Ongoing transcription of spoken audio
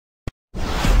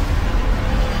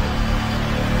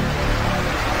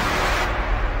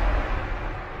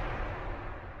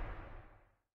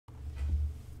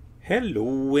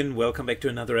Hello and welcome back to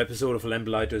another episode of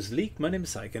Lamplighters League. My name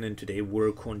is Syken and today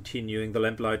we're continuing the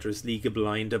Lamplighters League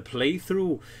blind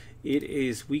playthrough. It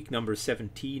is week number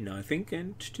 17, I think,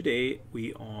 and today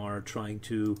we are trying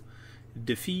to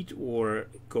defeat or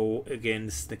go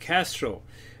against the Castro.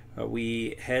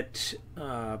 We had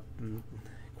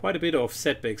quite a bit of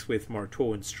setbacks with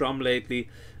Marteau and Strum lately,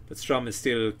 but Strum is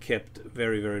still kept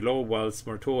very low, whilst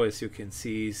Marteau, as you can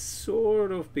see,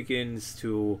 sort of begins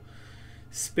to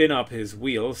spin up his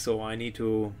wheel, so I need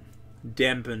to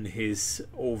dampen his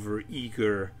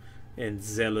over-eager and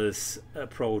zealous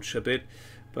approach a bit.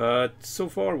 But so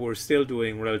far we're still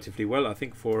doing relatively well, I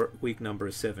think, for week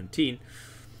number 17.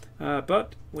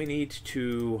 But we need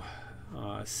to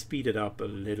speed it up a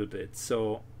little bit.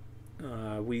 So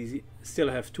we still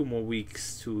have 2 more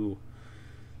weeks to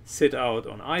sit out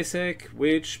on Isaac,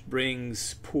 which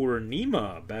brings poor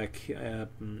Nima back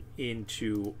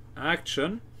into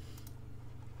action.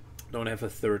 Don't have a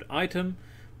third item,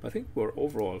 but I think we're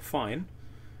overall fine.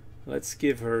 Let's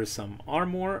give her some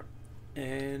armor,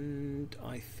 and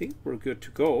I think we're good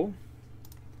to go.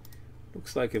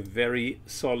 Looks like a very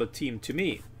solid team to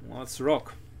me. Let's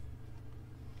rock.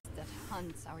 That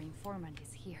hunts our informant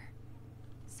is here.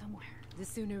 Somewhere. The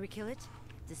sooner we kill it,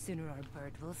 the sooner our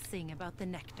bird will sing about the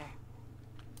nectar.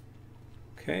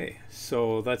 Okay,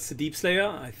 so that's the Deep Slayer.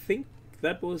 I think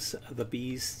that was the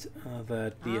beast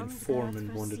that the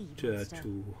informant wanted to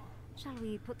Shall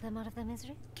we put them out of their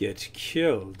misery? get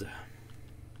killed.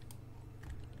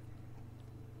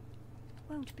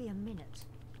 Won't be a minute.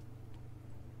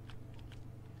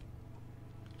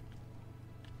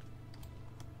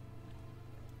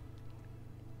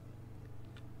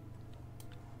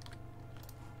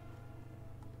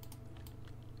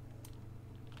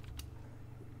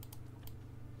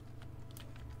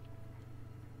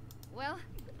 Well,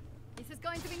 this is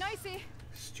going to be nicey.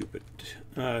 Stupid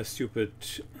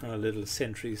little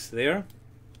sentries there.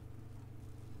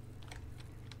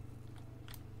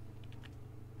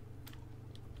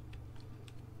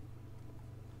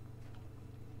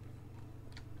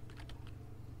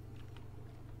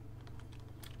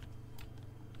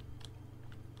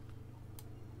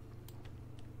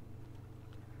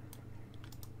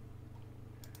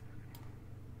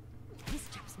 This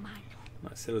chap's mine.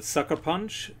 Nice little sucker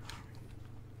punch.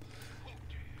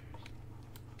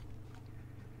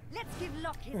 Let's give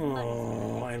Locke his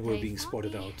Oh, and we're being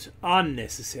spotted out.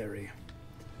 Unnecessary.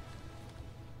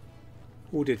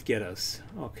 Who did get us?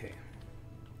 Okay.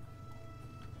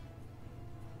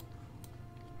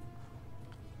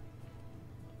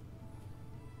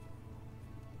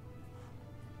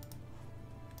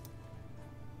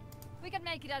 We can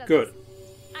make it out of Good.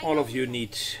 this. All of you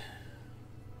need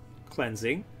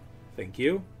cleansing. Thank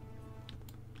you.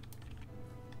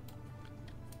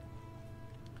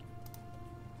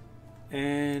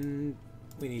 And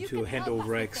we need to hand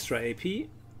over extra AP.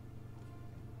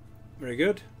 Very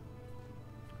good.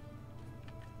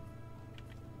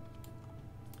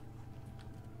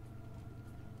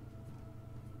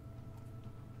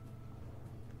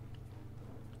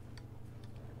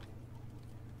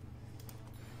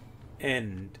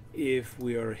 And if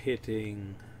we are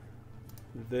hitting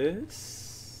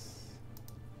this,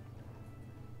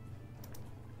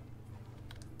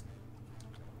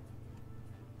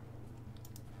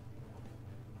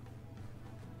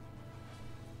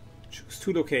 choose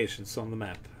 2 locations on the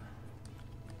map.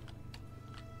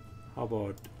 How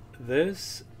about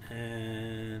this?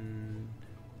 And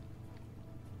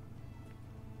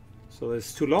so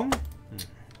that's too long.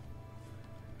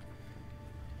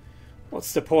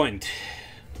 What's the point?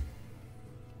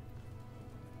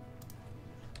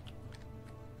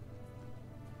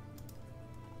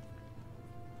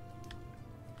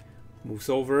 Moves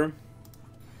over.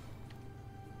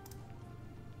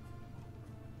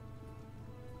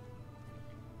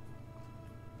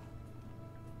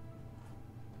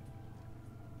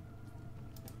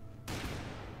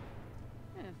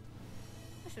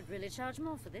 I should really charge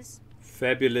more for this.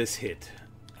 Fabulous hit.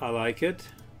 I like it.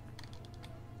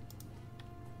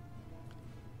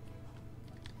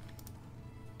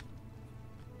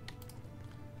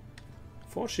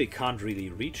 Fortunately, can't really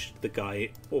reach the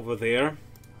guy over there.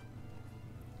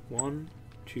 1,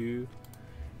 2,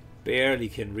 barely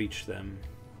can reach them.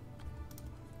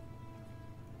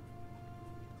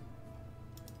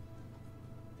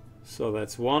 So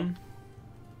that's 1.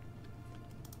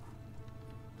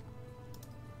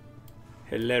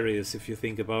 Hilarious if you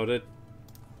think about it.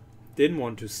 Didn't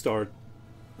want to start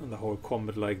the whole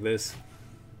combat like this.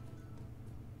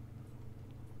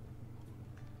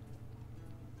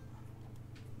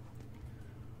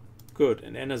 Good,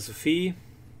 and Anna Sophie.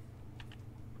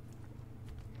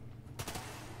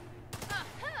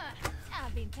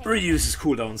 Reduces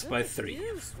cooldowns by 3.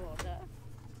 Use water.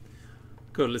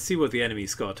 Good, let's see what the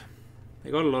enemies got.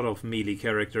 They got a lot of melee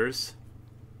characters.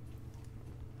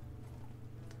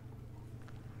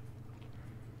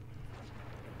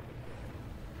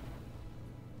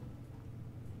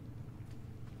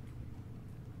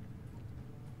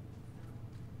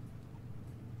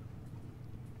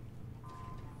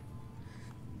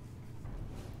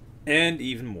 And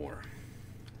even more.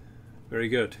 Very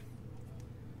good.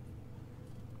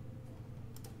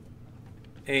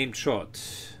 Aimed shot.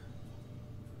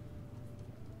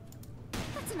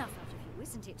 That's enough out of you,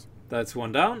 isn't it? That's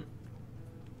one down.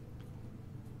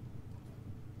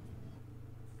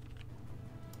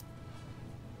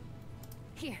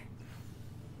 Here.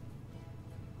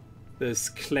 This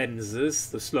cleanses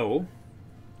the slow.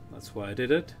 That's why I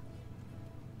did it.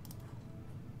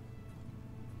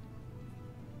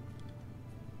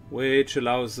 Which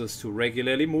allows us to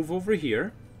regularly move over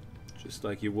here, just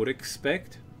like you would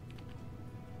expect.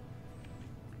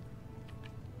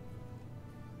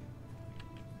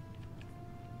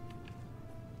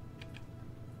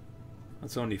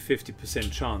 That's only 50%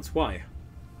 chance. Why?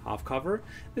 Half cover?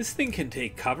 This thing can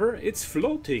take cover. It's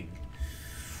floating.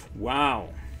 Wow.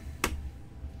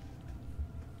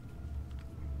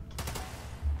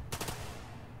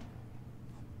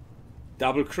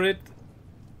 Double crit.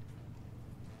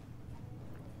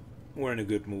 We're in a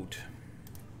good mood.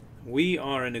 We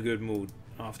are in a good mood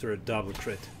after a double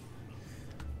crit.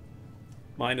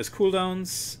 Minus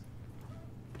cooldowns.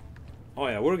 Oh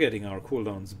yeah, we're getting our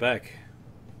cooldowns back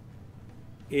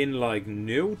in like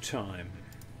no time.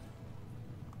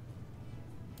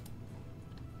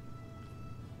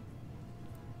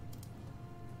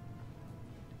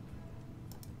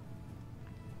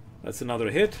 That's another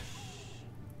hit.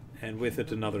 And with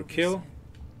it another kill.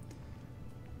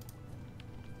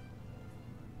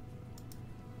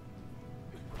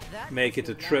 Make it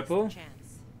a triple.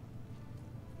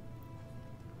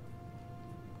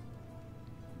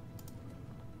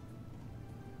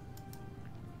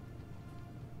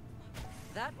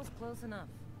 That was close enough.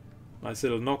 Nice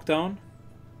little knockdown.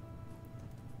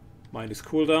 Minus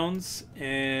cooldowns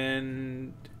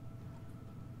and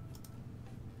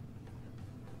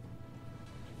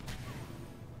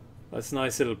that's a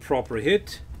nice little proper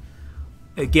hit.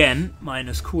 Again,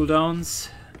 minus cooldowns.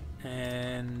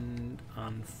 And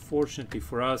unfortunately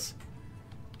for us,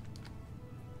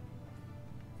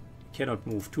 cannot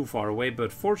move too far away,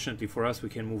 but fortunately for us we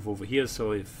can move over here,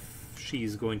 so if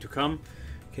she's going to come,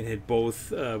 can hit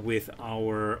both with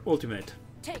our ultimate.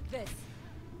 Take this.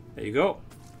 There you go.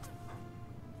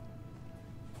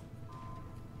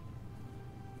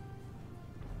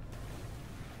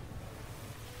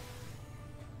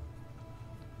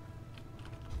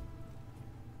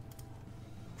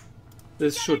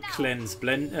 This should cleanse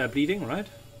bleeding, right?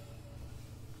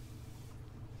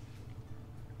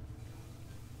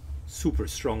 Super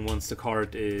strong once the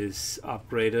card is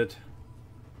upgraded.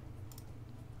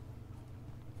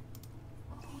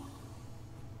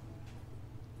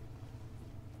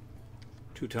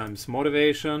 Two times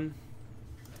motivation.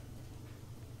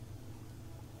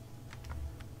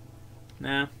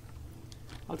 Nah.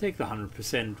 I'll take the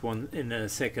 100% one in a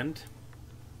second.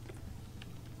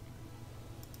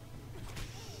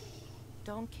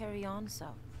 Don't carry on so.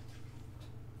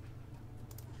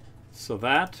 So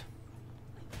that,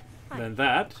 then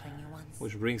that,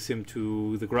 which brings him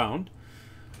to the ground.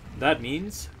 That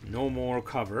means no more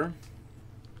cover.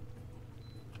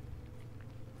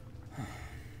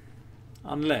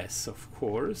 Unless, of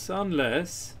course,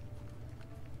 unless...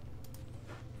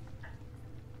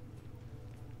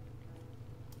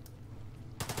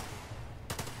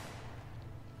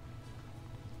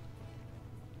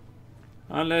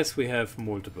 Unless we have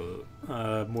multiples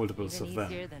of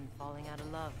them. Easier than falling out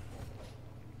of love.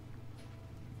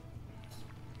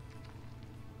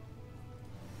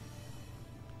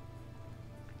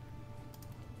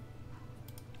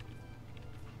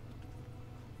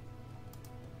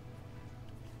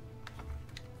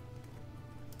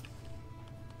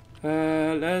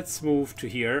 Let's move to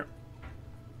here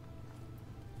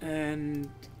and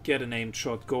get an aimed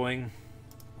shot going.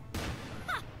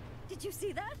 Ha! Did you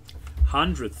see that?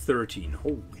 113,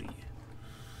 holy.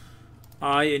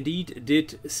 I indeed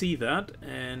did see that,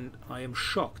 and I am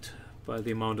shocked by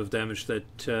the amount of damage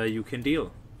that you can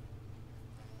deal.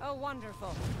 Oh,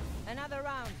 wonderful. Another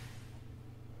round.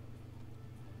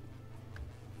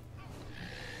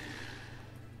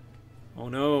 Oh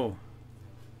no.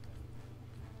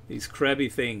 These crabby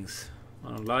things. I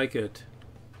don't like it.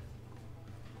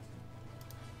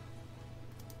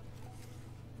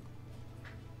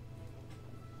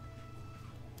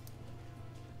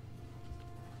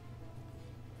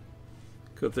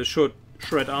 Got the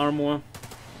shred armor.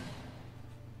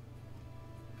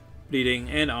 Bleeding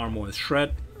and armor is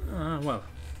shred. Well,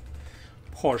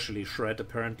 partially shred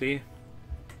apparently.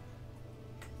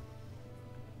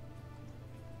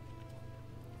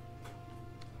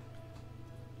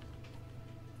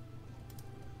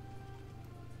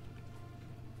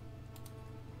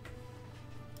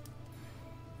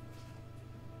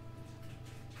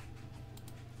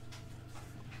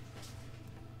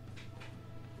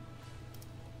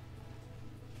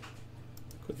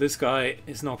 This guy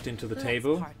is knocked into the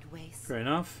table. Fair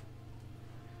enough.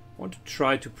 I want to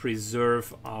try to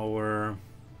preserve our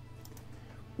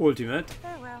ultimate.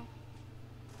 Farewell.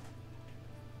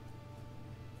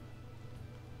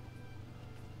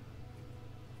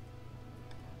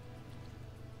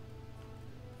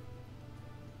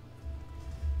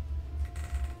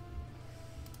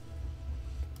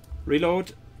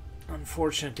 Reload.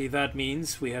 Unfortunately, that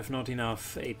means we have not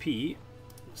enough AP,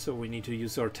 so we need to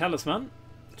use our talisman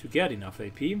to get enough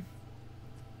AP.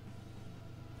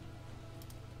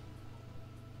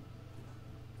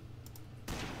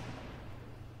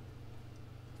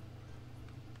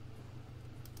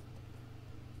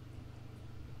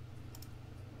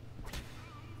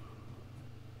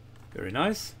 Very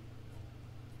nice.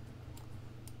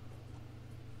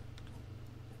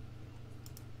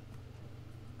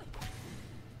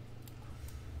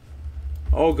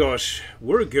 Oh gosh,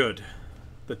 we're good.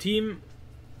 The team,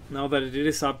 now that it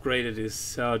is upgraded,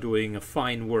 is doing a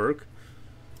fine work.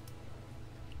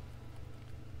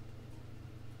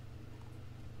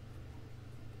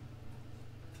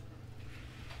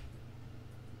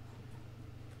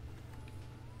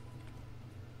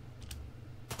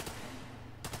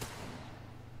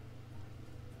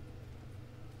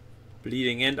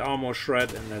 Bleeding and armor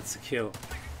shred, and that's a kill.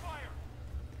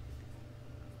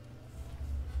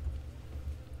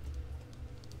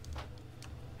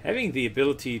 Having the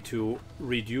ability to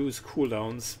reduce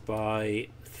cooldowns by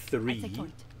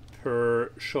 3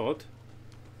 per shot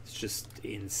is just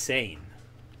insane.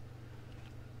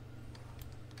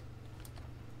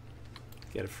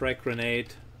 Get a frag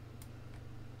grenade.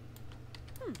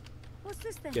 What's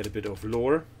this then? Get a bit of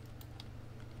lore.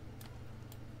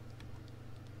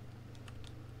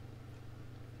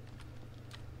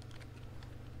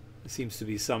 There seems to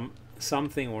be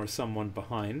something or someone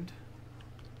behind.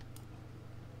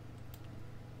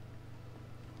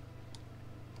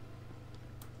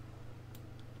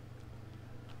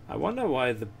 I wonder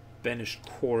why the banished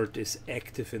court is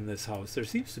active in this house. There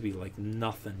seems to be like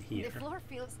nothing here. The floor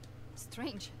feels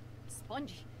strange,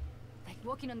 spongy, like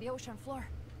walking on the ocean floor.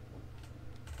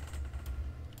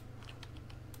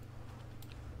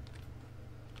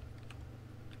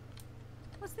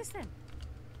 What's this then?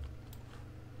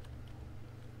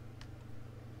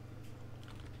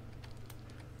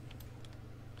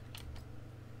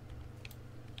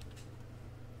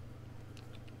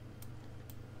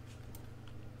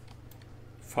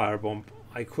 Firebomb.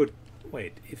 I could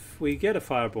wait. If we get a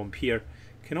firebomb here,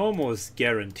 can almost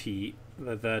guarantee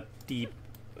that that deep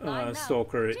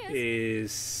stalker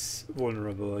is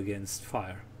vulnerable against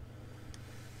fire.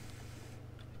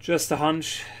 Just a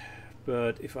hunch,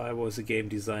 but if I was a game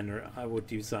designer, I would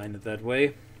design it that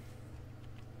way.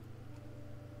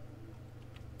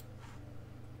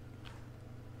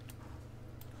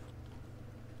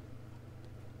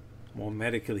 More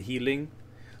medical healing.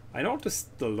 I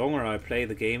noticed the longer I play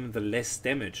the game, the less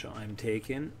damage I'm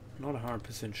taking. Not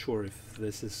 100% sure if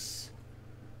this is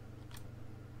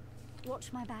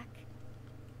Watch my back.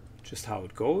 just how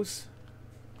it goes.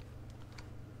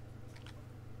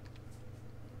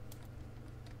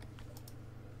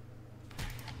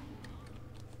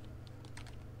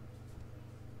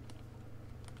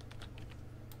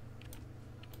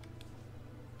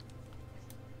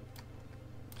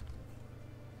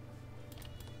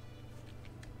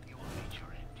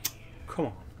 Come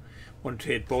on. Wanted to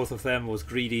hit both of them, was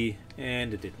greedy,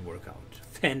 and it didn't work out.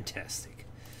 Fantastic.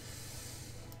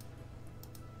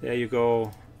 There you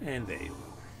go, and there you go.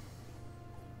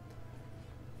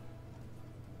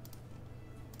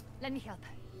 Let me help.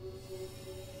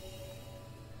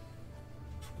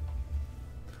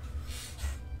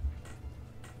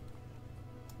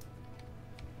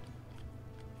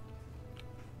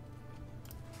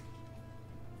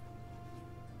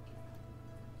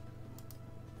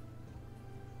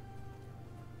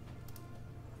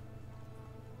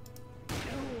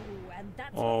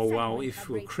 Oh wow, if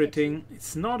we're critting,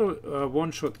 it's not a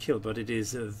one-shot kill, but it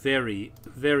is very,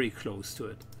 very close to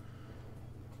it.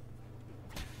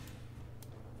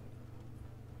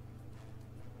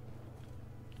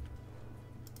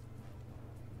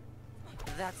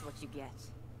 That's what you get.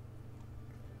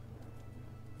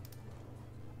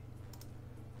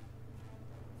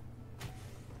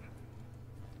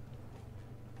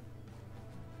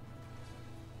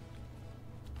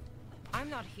 I'm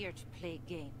not here to play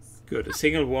games. Good. A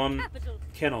single one Capital.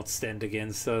 cannot stand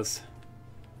against us.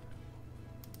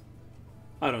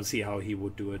 I don't see how he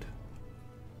would do it.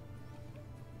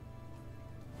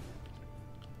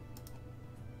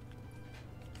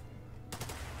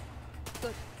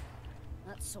 Good.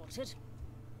 That's sorted.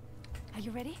 Are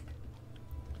you ready?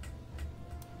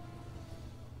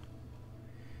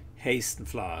 Hasten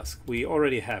flask. We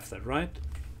already have that, right?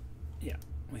 Yeah,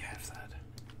 we have that.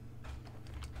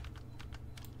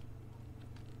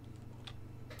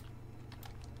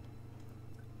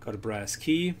 Got a brass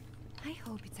key. I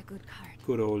hope it's a good card.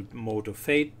 Good old Mode of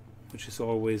Fate, which is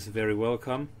always very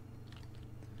welcome.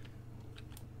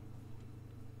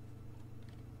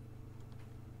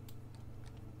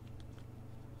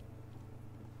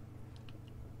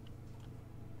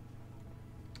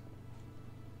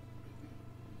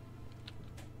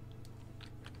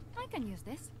 I can use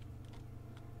this.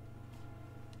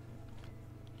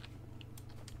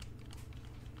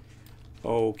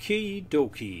 Okie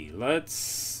dokie,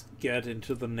 let's get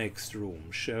into the next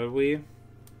room, shall we?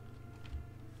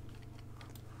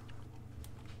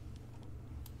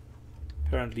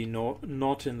 Apparently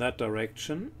not in that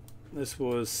direction. This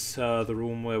was the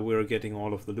room where we're getting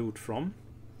all of the loot from.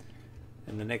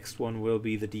 And the next one will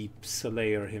be the Deep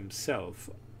Slayer himself,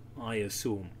 I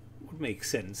assume. Would make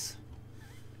sense.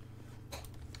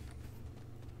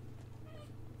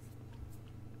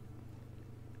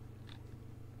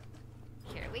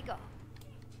 Here we go.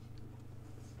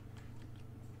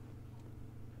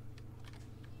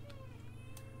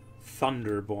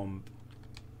 Thunder Bomb.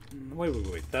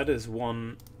 Wait. That is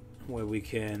one where we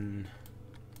can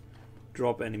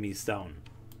drop enemies down.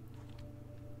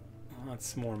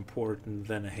 That's more important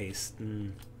than a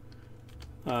hastening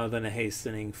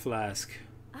flask.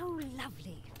 Oh,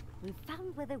 lovely. We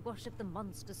found where they worship the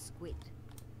monster squid.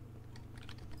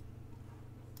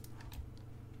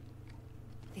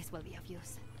 This will be of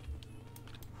use.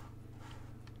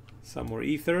 Some more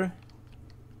ether.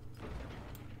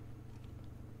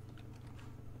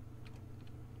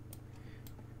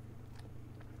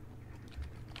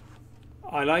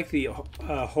 I like the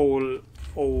whole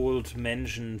old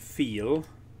mansion feel.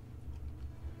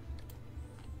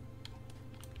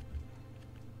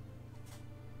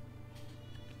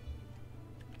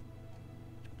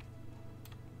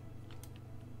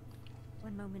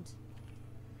 One moment.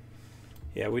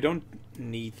 Yeah, we don't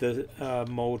need the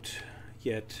mode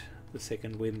yet, the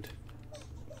second wind.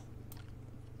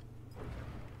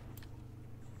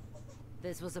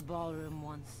 This was a ballroom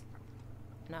once.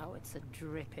 Now it's a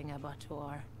dripping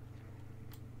abattoir.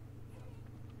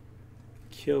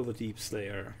 Kill the Deep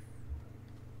Slayer.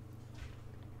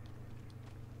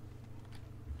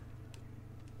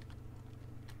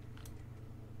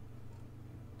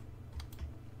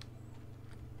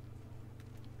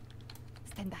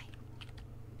 Stand by.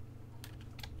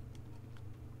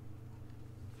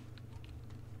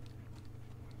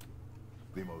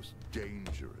 The most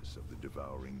dangerous of the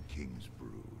devouring king's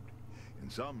brood. In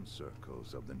some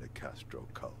circles of the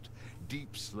Nicastro cult,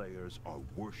 Deep Slayers are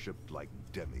worshipped like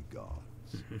demigods.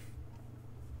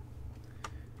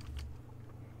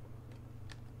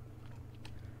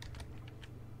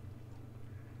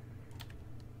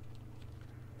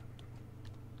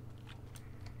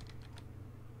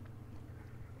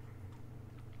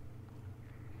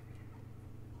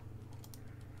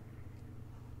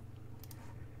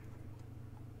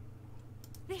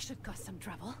 This should cause some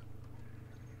trouble.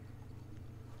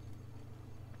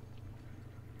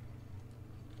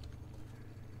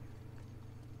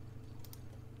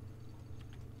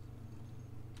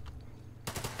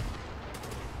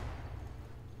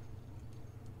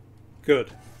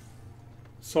 Good.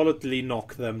 Solidly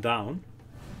knock them down.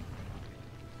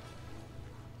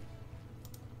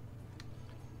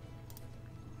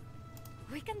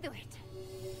 We can do it.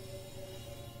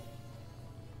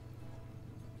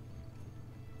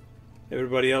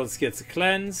 Everybody else gets a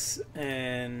cleanse,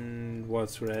 and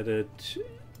what's read?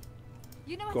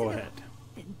 You know what Go to ahead. do.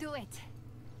 Then do it.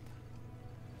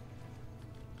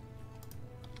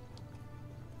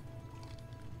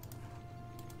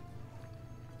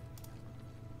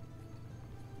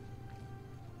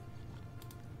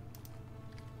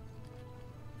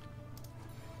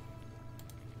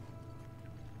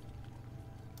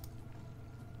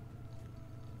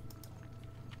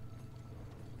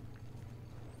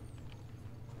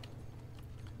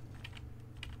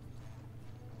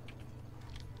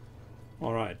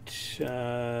 All right.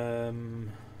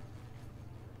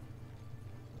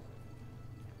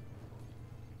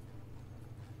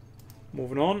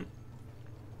 Moving on.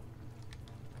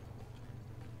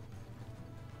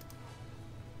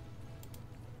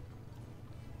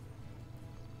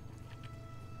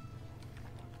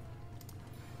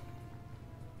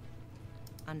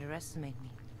 underestimate me.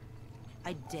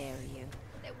 I dare you.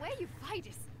 The way you fight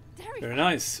is terrifying. Very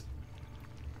nice.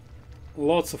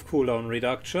 Lots of cooldown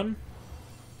reduction.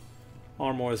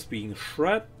 Armor is being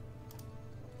shred.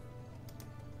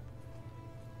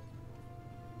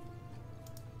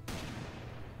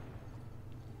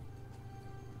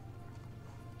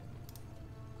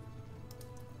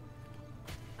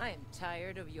 I am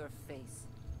tired of your face.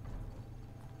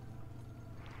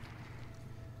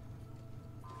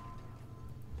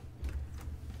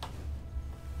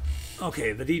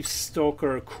 Okay, the Deep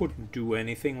Stalker couldn't do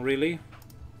anything really.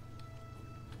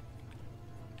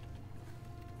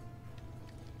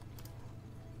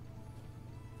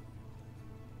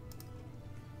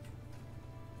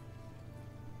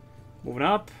 Moving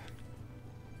up.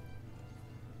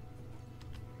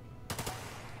 I'm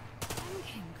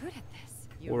getting good at this.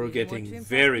 You We're really want getting to impress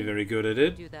very, me? very good at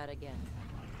it. Do that again.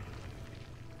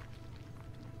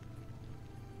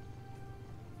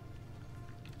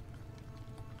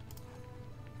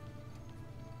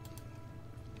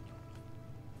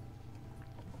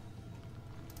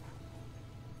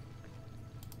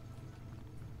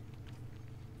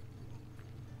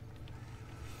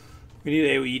 We need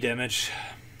AoE damage.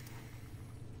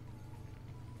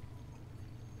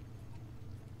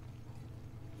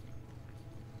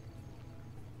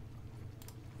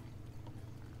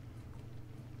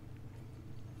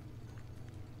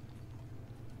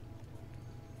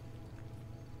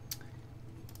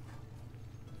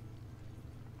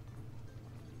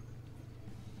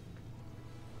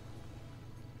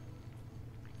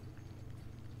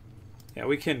 Yeah,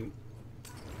 we can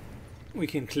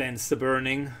cleanse the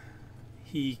burning.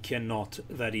 He cannot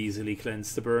that easily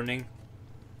cleanse the burning.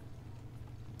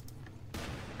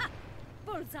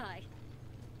 Bullseye.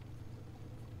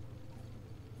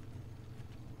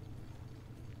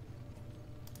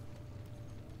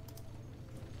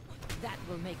 That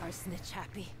will make our snitch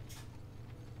happy.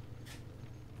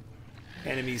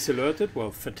 Enemies alerted.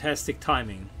 Well, fantastic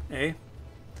timing, eh?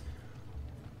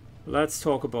 Let's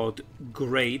talk about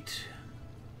great,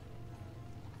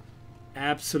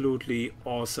 absolutely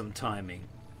awesome timing.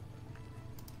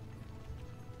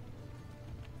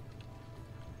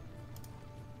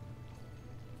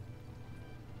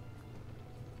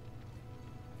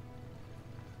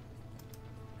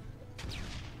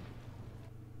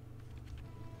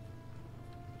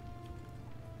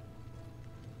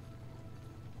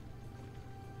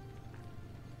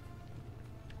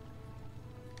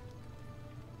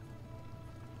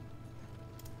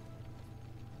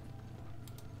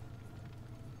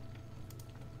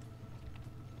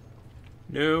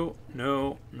 No,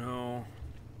 no, no.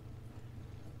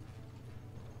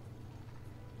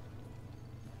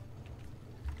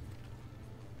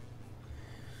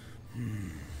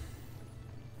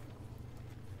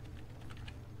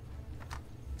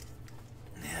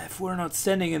 Yeah, if we're not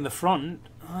standing in the front,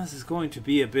 this is going to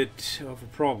be a bit of a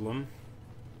problem.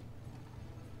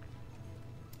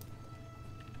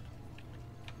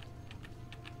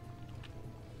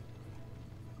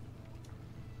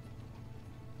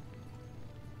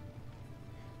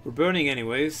 We're burning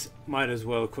anyways, might as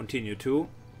well continue to.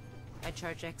 I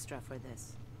charge extra for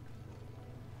this.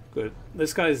 Good.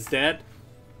 This guy is dead.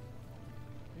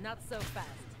 Not so fast.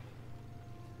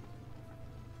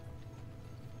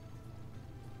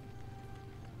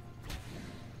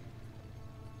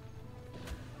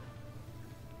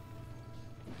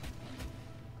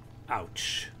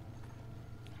 Ouch.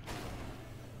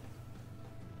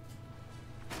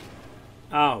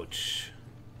 Ouch.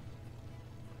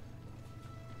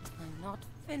 I'm not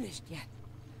finished yet.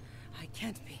 I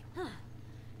can't be. Huh.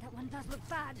 That one does look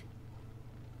bad.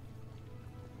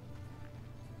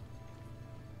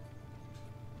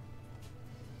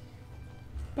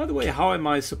 By the way, how am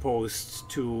I supposed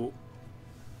to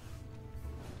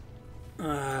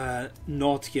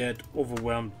not get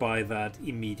overwhelmed by that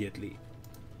immediately?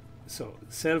 So,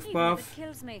 self Even if buff. it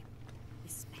kills me.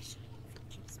 Especially if it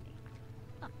kills me.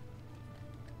 Huh.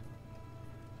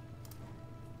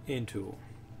 Into.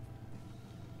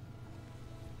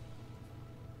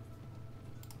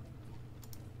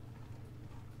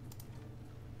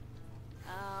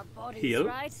 Body's Heal.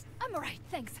 right. I'm alright,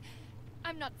 thanks.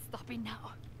 I'm not stopping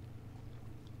now.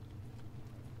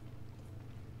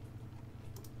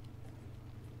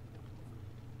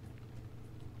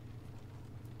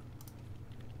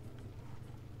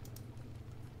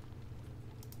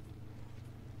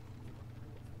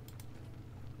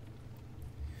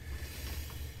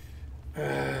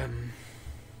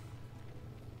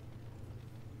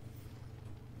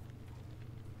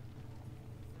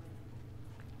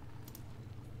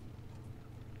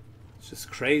 It's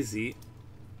just crazy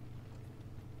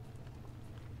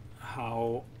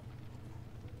Now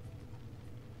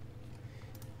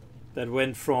that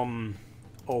went from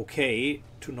okay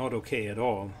to not okay at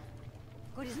all.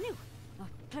 What is new? Oh,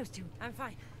 close to. I'm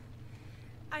fine.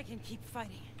 I can keep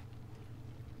fighting.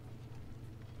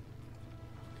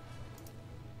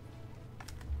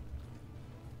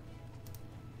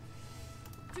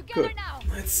 Together Good. now.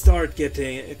 Let's start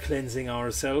getting cleansing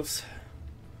ourselves.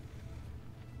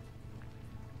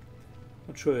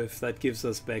 Not sure if that gives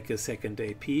us back a second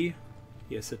AP.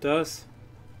 Yes, it does.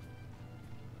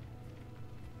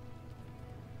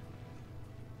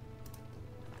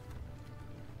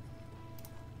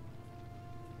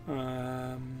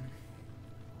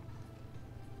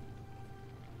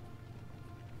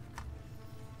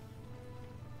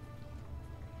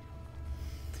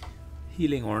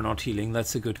 Healing or not healing,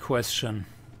 that's a good question.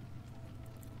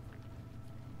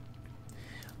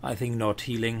 I think not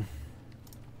healing.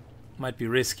 Might be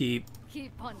risky.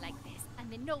 Keep on like this, and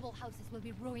the noble houses will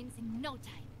be ruins in no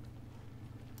time.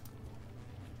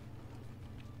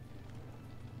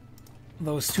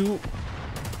 Those two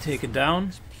taken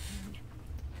down.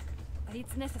 But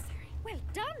it's necessary. Well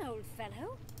done, old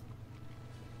fellow.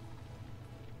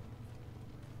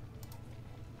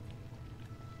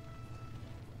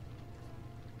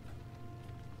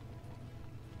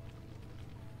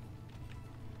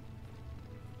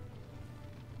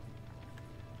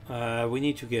 We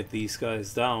need to get these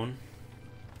guys down.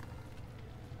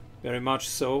 Very much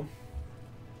so.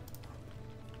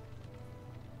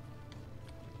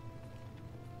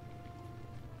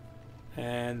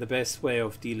 And the best way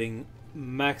of dealing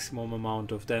maximum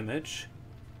amount of damage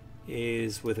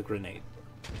is with a grenade.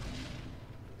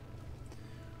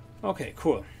 Okay,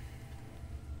 cool.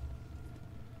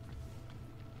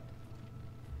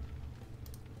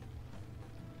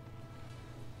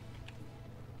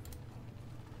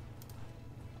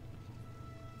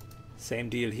 Same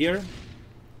deal here.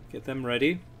 Get them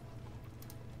ready.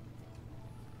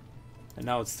 And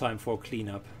now it's time for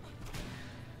cleanup.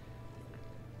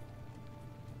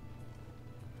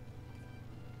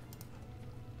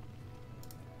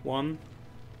 One,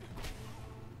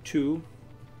 two,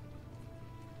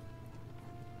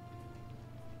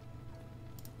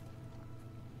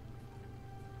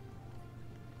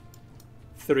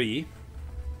 three.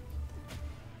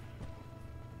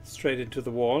 Straight into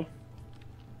the wall.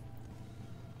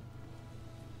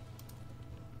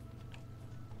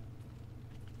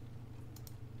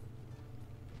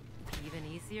 Even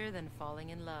easier than falling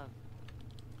in love.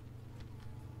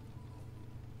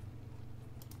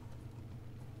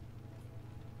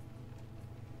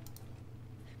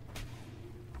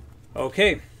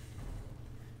 Okay.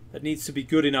 That needs to be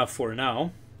good enough for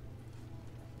now.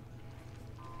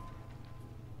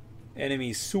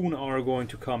 Enemies soon are going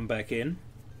to come back in.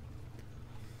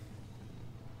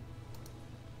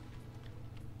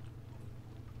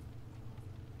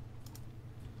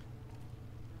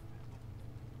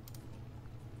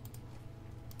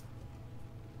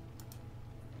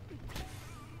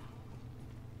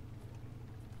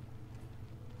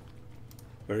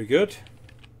 Very good.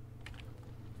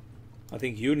 I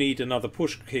think you need another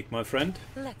push kick, my friend.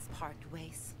 Let's part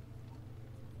ways.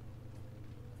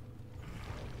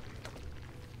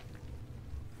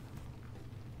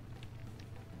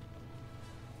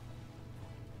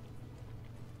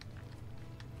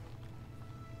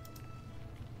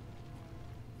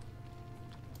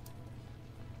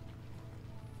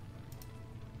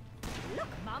 Look,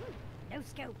 Mum. No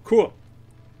scope. Cool.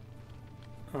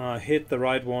 Hit the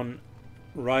right one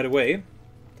right away.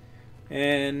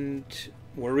 And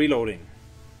we're reloading.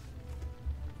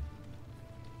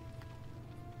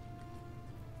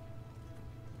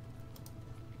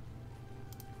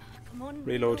 Come on.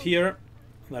 Reload here.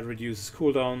 That reduces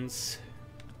cooldowns.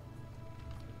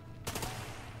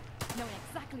 Know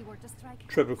exactly where to strike.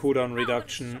 Triple cooldown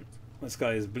reduction. This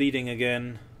guy is bleeding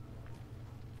again.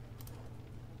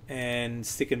 And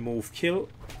stick and move kill.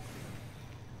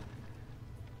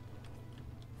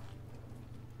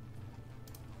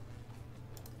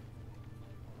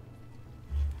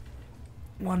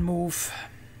 One move.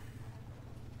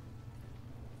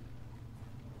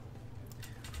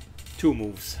 Two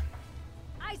moves.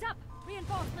 Eyes up.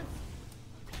 Reinforcements.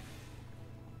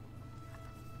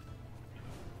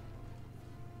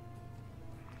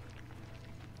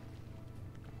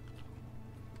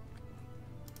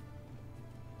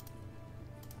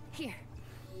 Here.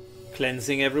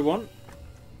 Cleansing everyone.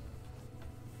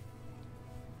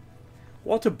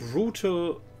 What a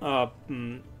brutal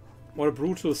what a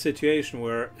brutal situation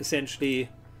where essentially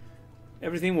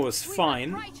everything was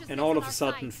fine and all of a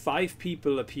sudden 5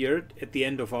 people appeared at the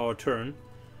end of our turn.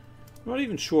 I'm not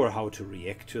even sure how to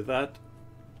react to that.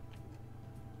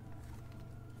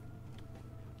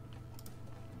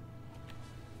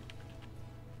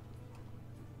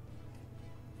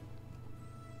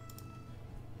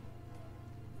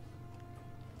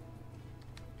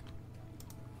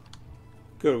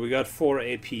 Good, we got 4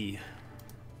 AP.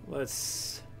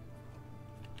 Let's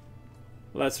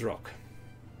rock.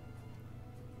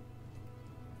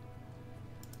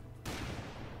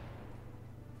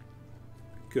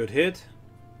 Good hit.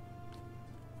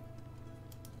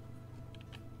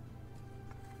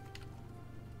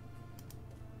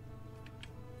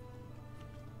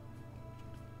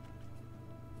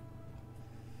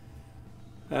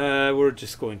 We're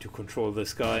just going to control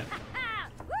this guy.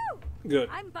 Good.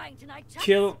 I'm buying tonight, chaps.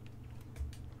 Kill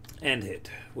and hit,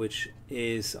 which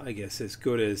is, I guess, as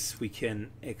good as we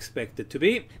can expect it to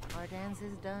be. Our dance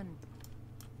is done.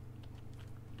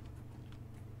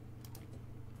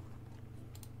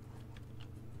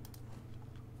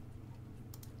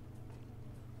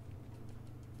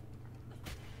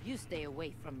 You stay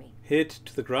away from me. Hit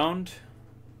to the ground.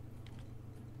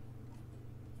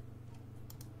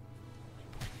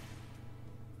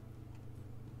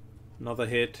 Another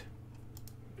hit.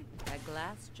 A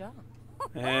glass jaw.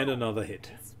 And another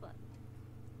hit. That's fun.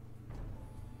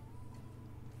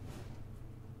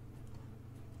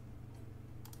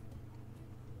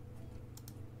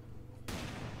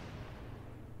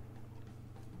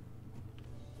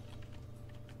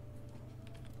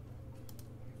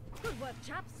 Good work,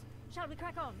 chaps. Shall we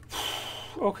crack on?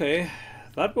 Okay,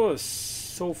 that was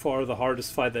so far the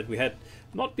hardest fight that we had.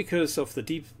 Not because of the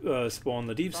deep spawn.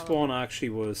 The deep spawn actually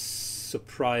was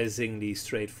surprisingly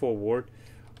straightforward.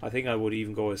 I think I would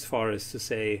even go as far as to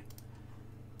say,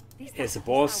 as a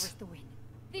boss,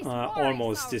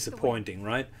 almost disappointing,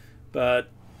 right? But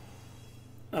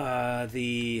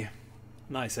the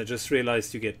nice. I just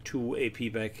realized you get 2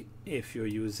 AP back if you're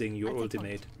using your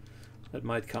ultimate. That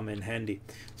might come in handy.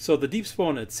 So the deep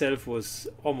spawn itself was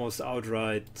almost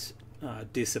outright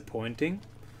disappointing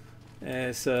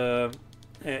as an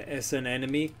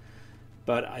enemy,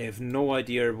 but I have no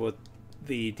idea what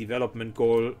the development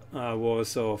goal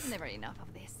was of. Never enough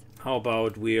of this. How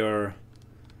about we're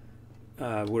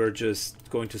just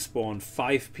going to spawn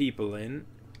 5 people in,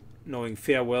 knowing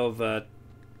fair well that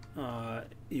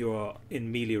you're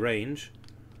in melee range,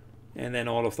 and then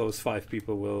all of those 5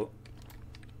 people will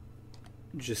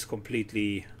just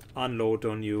completely unload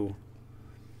on you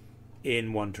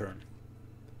in one turn.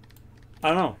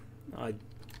 I don't know.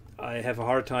 I have a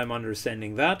hard time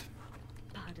understanding that.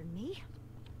 Pardon me?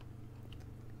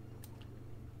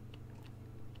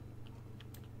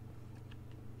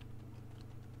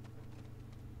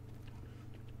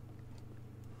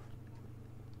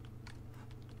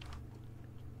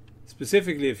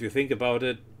 Specifically, if you think about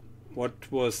it,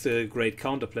 what was the great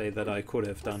counterplay that I could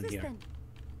have done here? Then?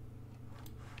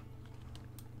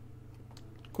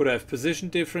 Could I have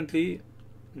positioned differently?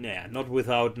 Nah, not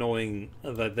without knowing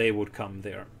that they would come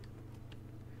there.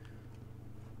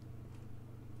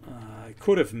 I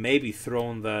could have maybe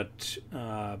thrown that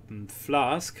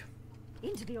flask,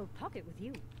 Into the old pocket with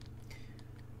you.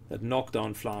 that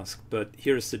knockdown flask, but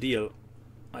here's the deal.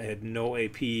 I had no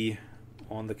AP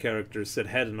on the characters that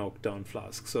had a knockdown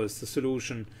flask, so is the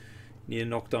solution need a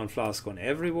knockdown flask on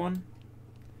everyone?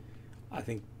 I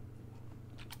think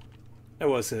it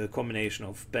was a combination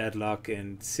of bad luck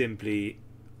and simply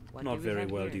What not do we very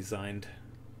have well here? designed.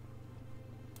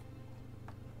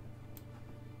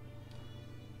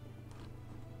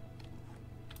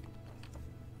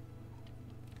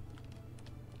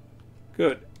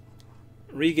 Good.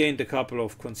 Regained a couple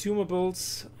of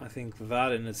consumables. I think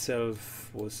that in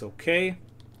itself was okay.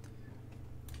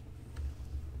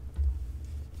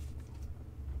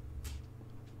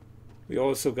 We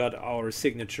also got our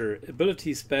signature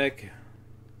abilities back.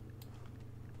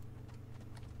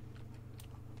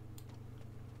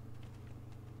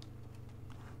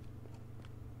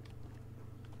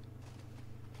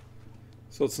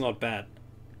 So it's not bad.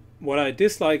 What I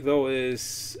dislike though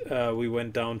is we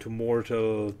went down to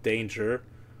mortal danger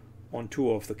on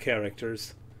 2 of the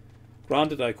characters.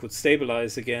 Granted, I could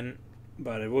stabilize again,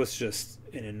 but it was just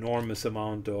an enormous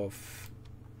amount of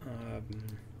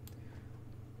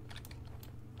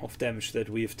damage that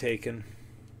we've taken.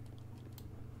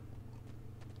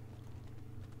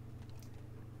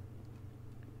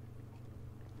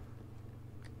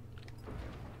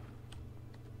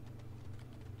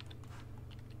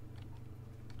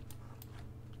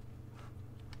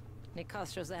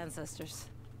 Nicastro's ancestors.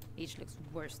 Each looks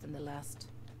worse than the last.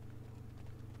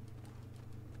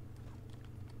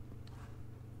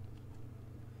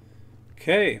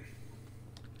 Okay.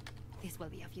 This will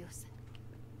be of use.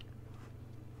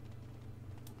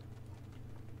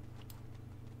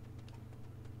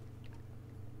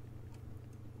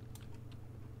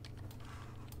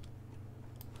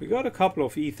 We got a couple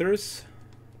of ethers.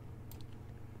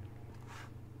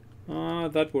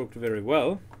 That worked very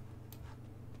well.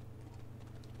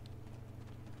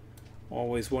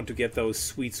 Always want to get those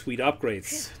sweet, sweet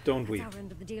upgrades, don't we? That's our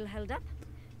end of the deal held up.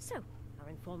 So, our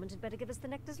informant had better give us the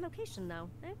nectar's location now,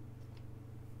 eh?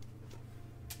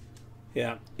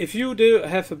 Yeah, if you do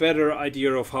have a better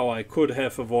idea of how I could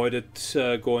have avoided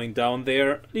going down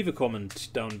there, leave a comment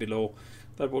down below.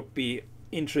 That would be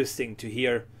interesting to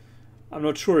hear. I'm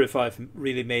not sure if I've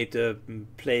really made a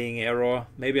playing error.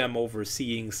 Maybe I'm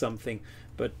overseeing something,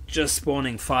 but just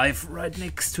spawning 5 right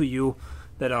next to you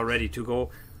that are ready to go.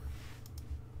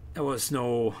 There was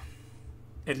no...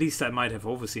 At least I might have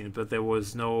overseen it, but there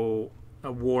was no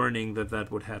a warning that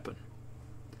that would happen.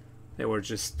 They were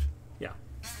just... yeah.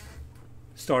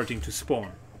 Starting to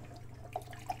spawn.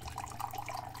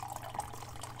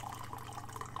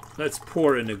 Let's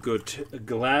pour in a good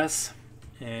glass,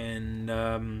 and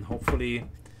hopefully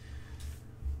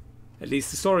at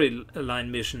least the storyline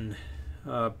mission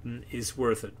is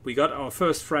worth it. We got our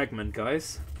first fragment,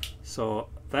 guys, so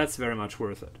that's very much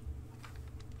worth it.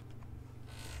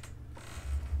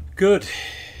 Good.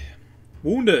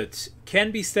 Wounded can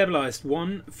be stabilized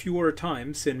 1 fewer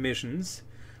times in missions.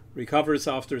 Recovers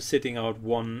after sitting out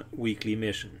 1 weekly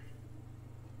mission.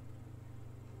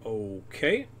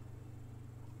 Okay.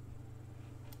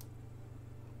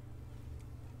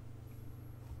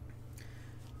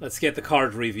 Let's get the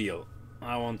card reveal.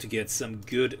 I want to get some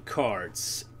good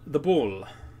cards. The Bull.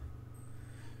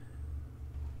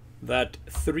 That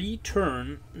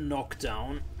 3-turn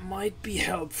knockdown might be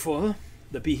helpful.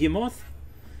 The Behemoth.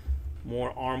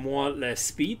 More armor, less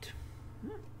speed.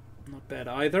 Not bad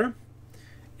either.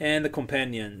 And the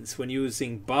Companions. When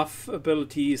using buff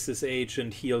abilities, this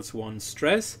agent heals 1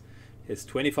 stress. Has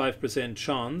 25%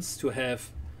 chance to have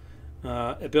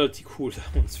ability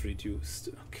cooldowns reduced.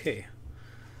 Okay.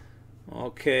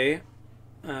 Okay.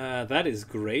 That is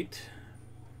great.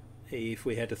 If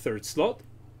we had a 3rd slot,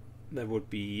 that would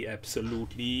be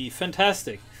absolutely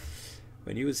fantastic.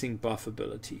 When using buff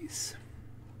abilities.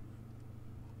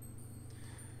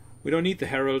 We don't need the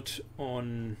Herald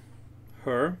on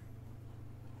her.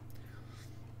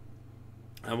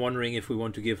 I'm wondering if we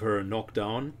want to give her a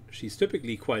knockdown. She's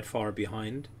typically quite far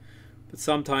behind, but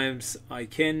sometimes I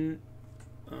can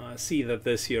see that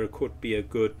this here could be a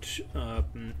good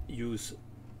use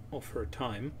of her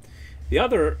time. The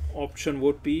other option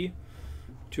would be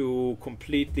to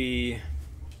completely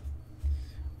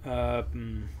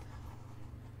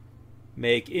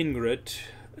make Ingrid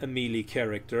a melee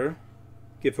character.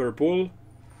 Give her Bull.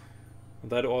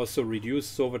 That also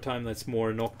reduces over time. That's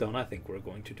more knockdown. I think we're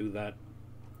going to do that.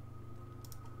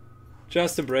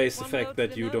 Just embrace the fact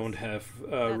that you don't have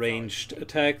ranged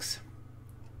attacks.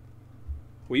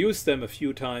 We used them a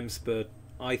few times, but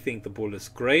I think the Bull is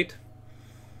great.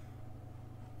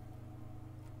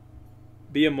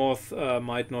 Behemoth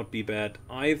might not be bad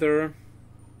either,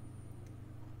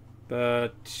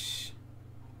 but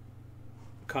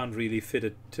can't really fit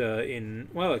it in.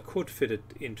 Well, I could fit it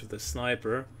into the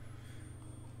sniper.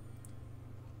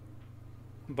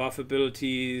 Buff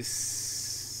abilities.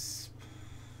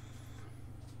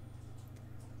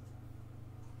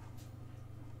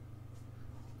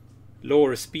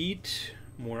 Lower speed,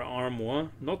 more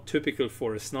armor. Not typical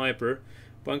for a sniper,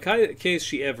 but in case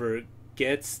she ever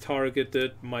gets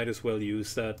targeted, might as well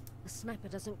use that. A sniper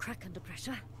doesn't crack under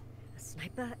pressure. A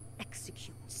sniper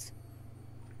executes.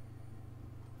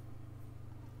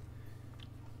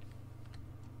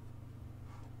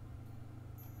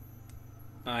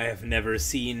 I have never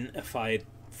seen a fight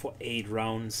for 8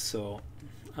 rounds, so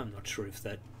I'm not sure if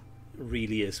that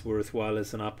really is worthwhile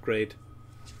as an upgrade.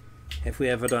 Have we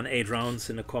ever done 8 rounds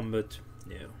in a combat?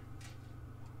 No.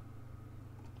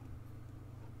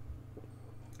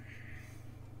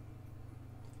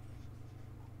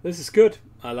 This is good.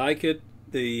 I like it.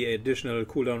 The additional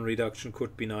cooldown reduction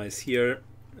could be nice here,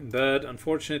 but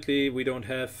unfortunately we don't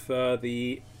have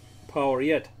the power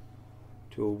yet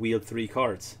to wield 3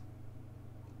 cards.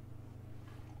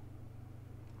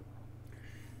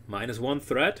 -1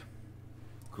 threat.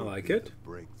 I like it. The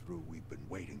breakthrough we've been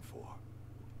waiting for.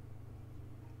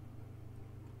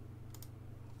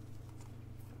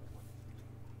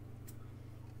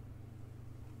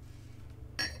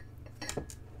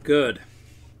 Good.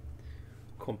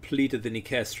 Completed the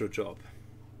Nicastro job.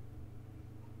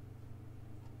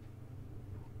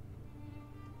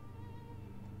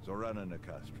 Zorana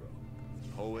Nicastro,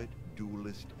 poet,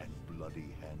 duelist, and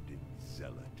bloody-handed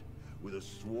zealot, with a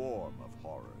swarm of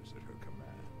horrors at her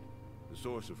command. The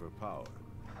source of her power,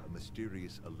 a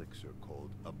mysterious elixir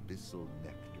called abyssal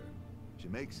nectar. She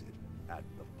makes it at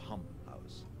the Pump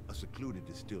House, a secluded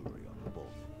distillery on the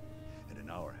Bull. And in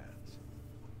our hands,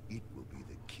 it will be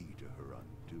the key to her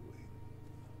undoing.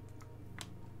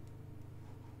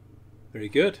 Very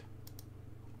good.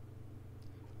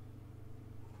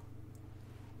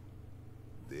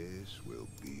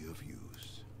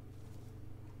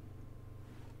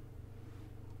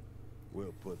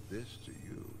 this to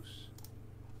use.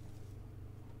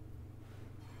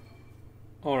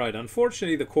 Alright,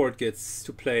 unfortunately the court gets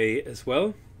to play as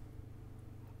well.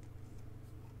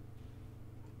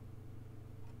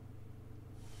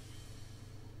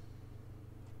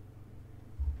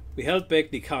 We held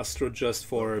back Nicastro just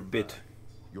for a bit.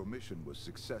 Your mission was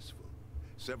successful.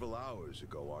 Several hours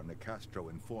ago, our Nicastro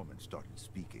informant started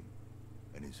speaking,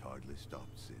 and he's hardly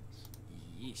stopped since.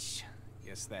 Yeesh.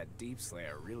 Guess that Deep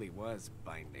Slayer really was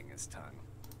binding his tongue.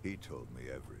 He told me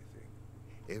everything.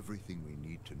 Everything we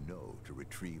need to know to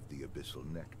retrieve the abyssal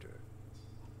nectar.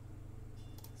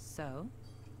 So?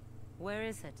 Where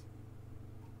is it?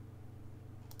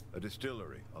 A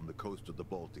distillery on the coast of the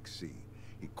Baltic Sea.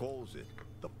 He calls it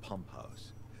the Pump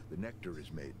House. The nectar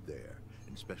is made there,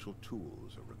 and special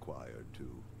tools are required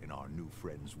to, in our new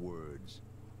friend's words,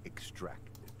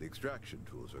 extract it. The extraction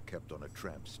tools are kept on a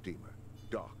tramp steamer,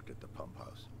 docked at the Pump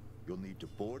House. You'll need to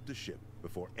board the ship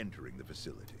before entering the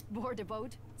facility. Board a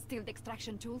boat, steal the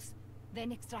extraction tools,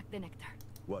 then extract the nectar.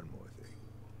 One more thing.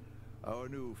 Our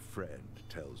new friend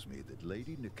tells me that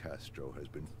Lady Nicastro has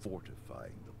been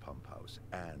fortifying the Pump House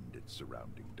and its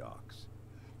surrounding docks.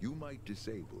 You might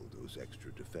disable those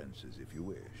extra defenses if you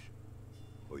wish.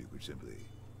 Or you could simply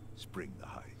spring the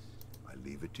heist. I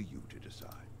leave it to you to decide.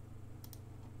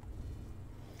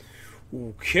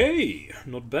 Okay,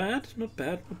 not bad, not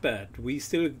bad, not bad. We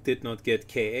still did not get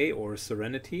KA or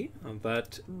Serenity, and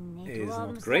that is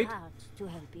not great. To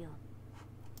help you.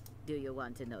 Do you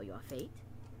want to know your fate?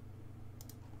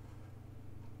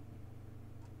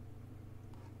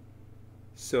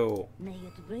 So, May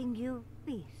it bring you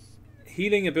peace.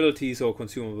 healing abilities or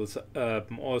consumables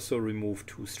also remove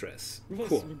 2 stress. This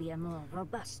Cool. will be a more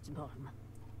robust bomb.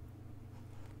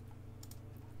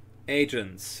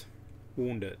 Agents.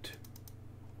 Wounded.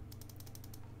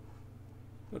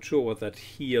 Not sure what that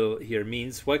heal here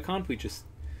means. Why can't we just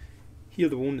heal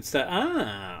the wounded status?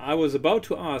 Ah, I was about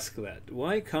to ask that.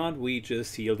 Why can't we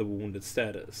just heal the wounded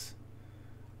status?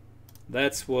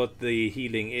 That's what the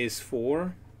healing is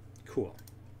for. Cool.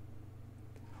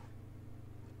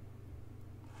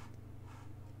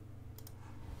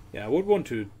 Yeah, I would want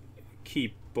to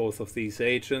keep both of these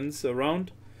agents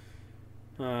around.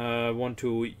 Want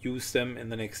to use them in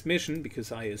the next mission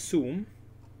because I assume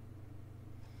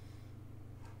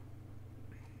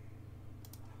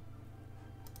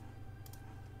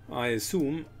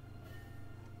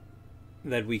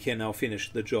that we can now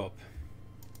finish the job.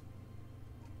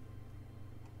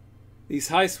 These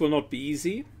heists will not be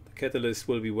easy. The catalyst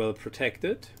will be well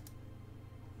protected.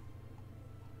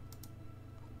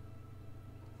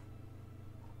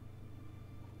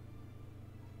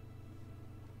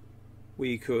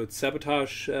 We could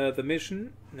sabotage the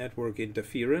mission, network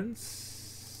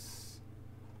interference.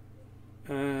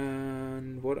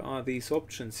 And what are these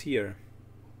options here?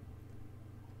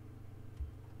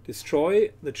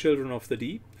 Destroy the Children of the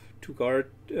Deep to guard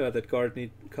that guard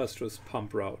Nicastro's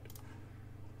pump route.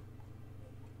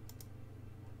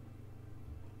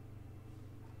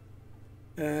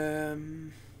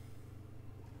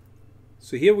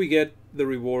 So here we get the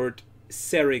reward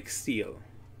Seric Steel.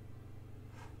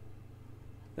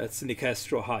 That's the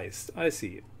Nicastro heist. I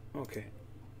see. Okay.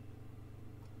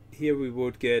 Here we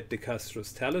would get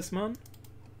Nicastro's talisman.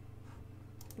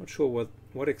 Not sure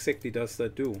what exactly does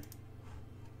that do.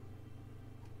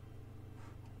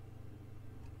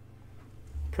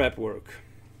 Prep work.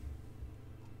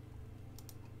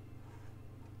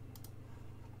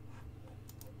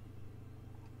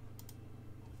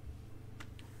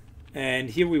 And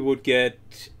here we would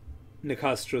get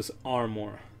Nicastro's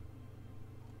armor.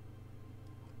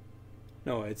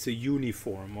 No, it's a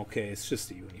uniform. Okay, it's just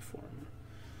a uniform.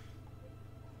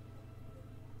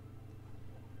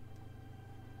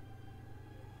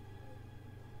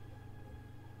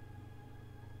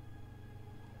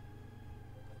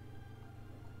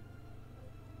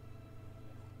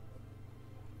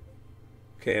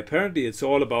 Okay, apparently it's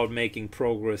all about making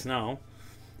progress now.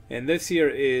 And this here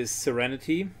is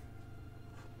Serenity.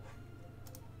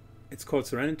 It's called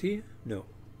Serenity? No.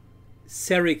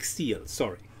 Seric Steel,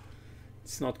 sorry.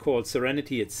 It's not called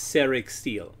Serenity, it's Seric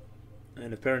Steel.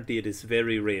 And apparently it is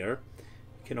very rare.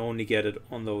 You can only get it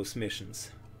on those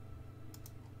missions.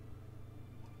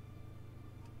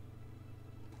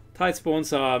 Tide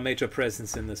spawns are a major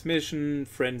presence in this mission.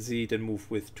 Frenzied and move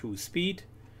with 2 speed.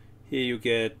 Here you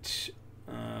get...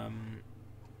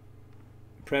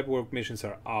 prep work missions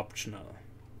are optional.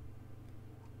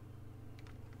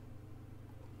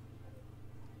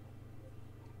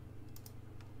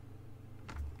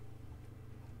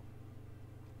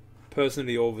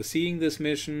 Personally overseeing this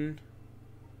mission.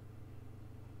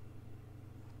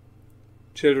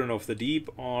 Children of the Deep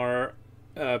are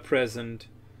present.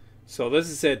 So this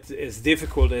is as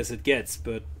difficult as it gets,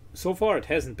 but so far it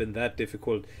hasn't been that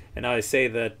difficult. And I say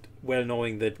that well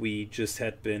knowing that we just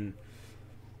had been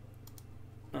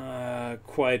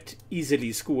quite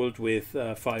easily schooled with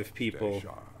 5 people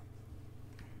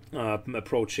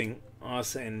approaching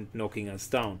us and knocking us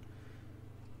down.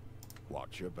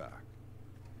 Watch your back.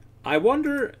 I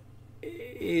wonder,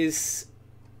 is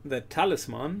the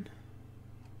talisman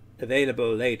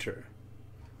available later,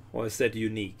 or is that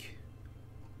unique?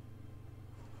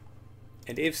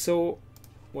 And if so,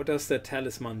 what does that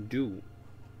talisman do?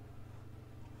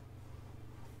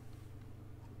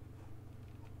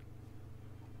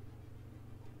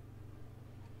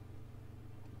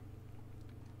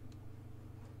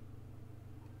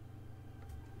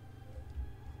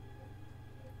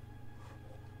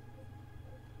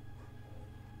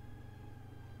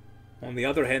 On the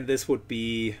other hand, this would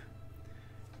be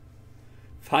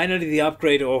finally the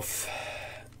upgrade of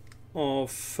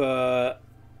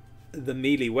the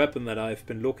melee weapon that I've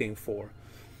been looking for.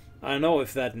 I don't know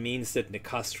if that means that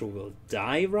Nicastro will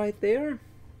die right there.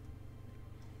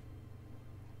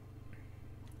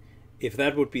 If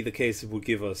that would be the case, it would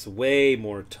give us way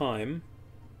more time.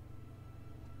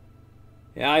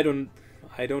 Yeah, I don't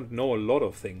know a lot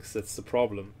of things. That's the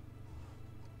problem.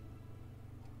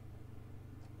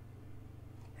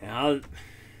 Yeah,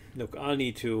 I'll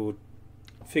need to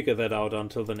figure that out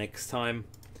until the next time.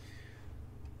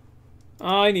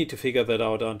 I need to figure that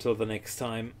out until the next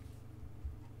time.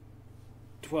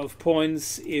 12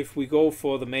 points if we go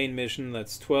for the main mission.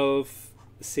 That's 12.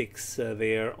 6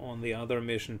 there on the other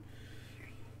mission.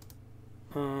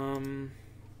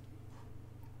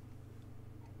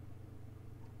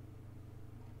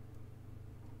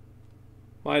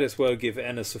 Might as well give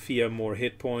Anna Sophia more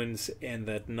hit points and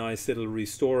that nice little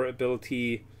restore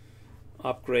ability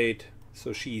upgrade,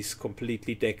 so she's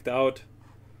completely decked out.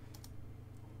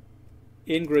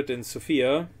 Ingrid and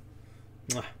Sophia,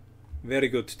 very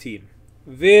good team.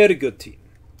 Very good team.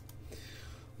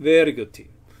 Very good team.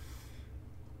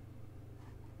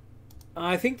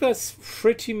 I think that's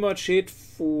pretty much it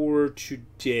for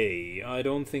today. I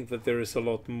don't think that there is a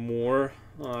lot more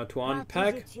to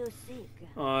unpack.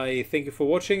 I thank you for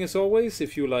watching as always.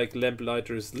 If you like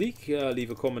Lamplighters League,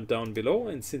 leave a comment down below.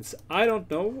 And since I don't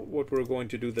know what we're going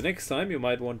to do the next time, you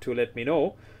might want to let me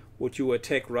know. Would you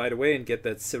attack right away and get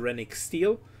that Serenic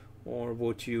Steel? Or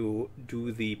would you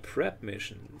do the prep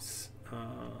missions?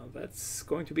 That's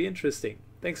going to be interesting.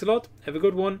 Thanks a lot. Have a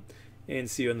good one. And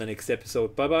see you in the next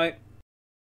episode. Bye bye.